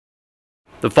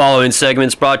The following segment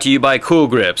is brought to you by Cool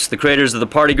Grips, the creators of the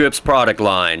Party Grips product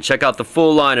line. Check out the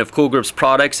full line of Cool Grips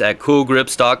products at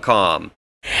coolgrips.com.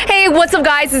 Hey, what's up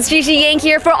guys? It's Gigi Yang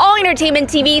here for All Entertainment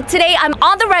TV. Today I'm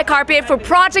on the red carpet for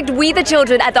Project We the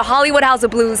Children at the Hollywood House of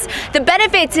Blues. The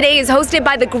benefit today is hosted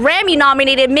by the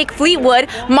Grammy-nominated Mick Fleetwood,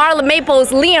 Marla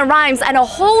Maples, Leanne Rimes, and a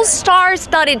whole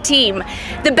star-studded team.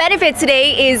 The benefit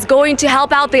today is going to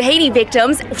help out the Haiti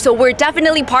victims, so we're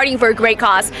definitely partying for a great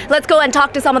cause. Let's go and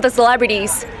talk to some of the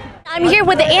celebrities. I'm here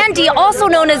with Andy, also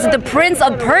known as the Prince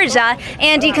of Persia.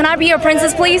 Andy, can I be your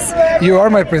princess, please? You are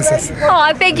my princess.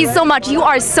 Oh, thank you so much. You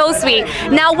are so sweet.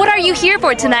 Now, what are you here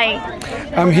for tonight?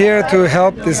 I'm here to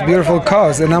help this beautiful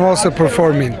cause, and I'm also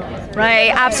performing.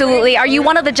 Right, absolutely. Are you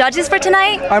one of the judges for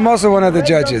tonight? I'm also one of the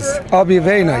judges. I'll be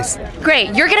very nice.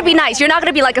 Great. You're going to be nice. You're not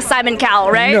going to be like a Simon Cowell,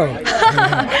 right? No.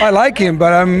 I like him,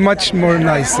 but I'm much more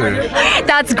nicer.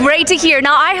 That's great to hear.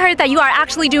 Now, I heard that you are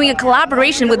actually doing a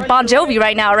collaboration with Bon Jovi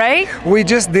right now, right? We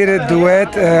just did a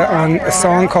duet on a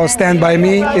song called Stand By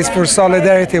Me. It's for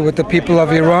solidarity with the people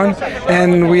of Iran.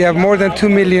 And we have more than 2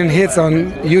 million hits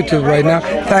on YouTube right now,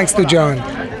 thanks to John.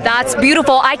 That's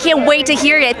beautiful. I can't wait to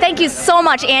hear it. Thank you so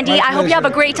much, Andy. I hope you have a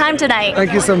great time tonight.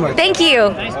 Thank you so much. Thank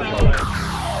you.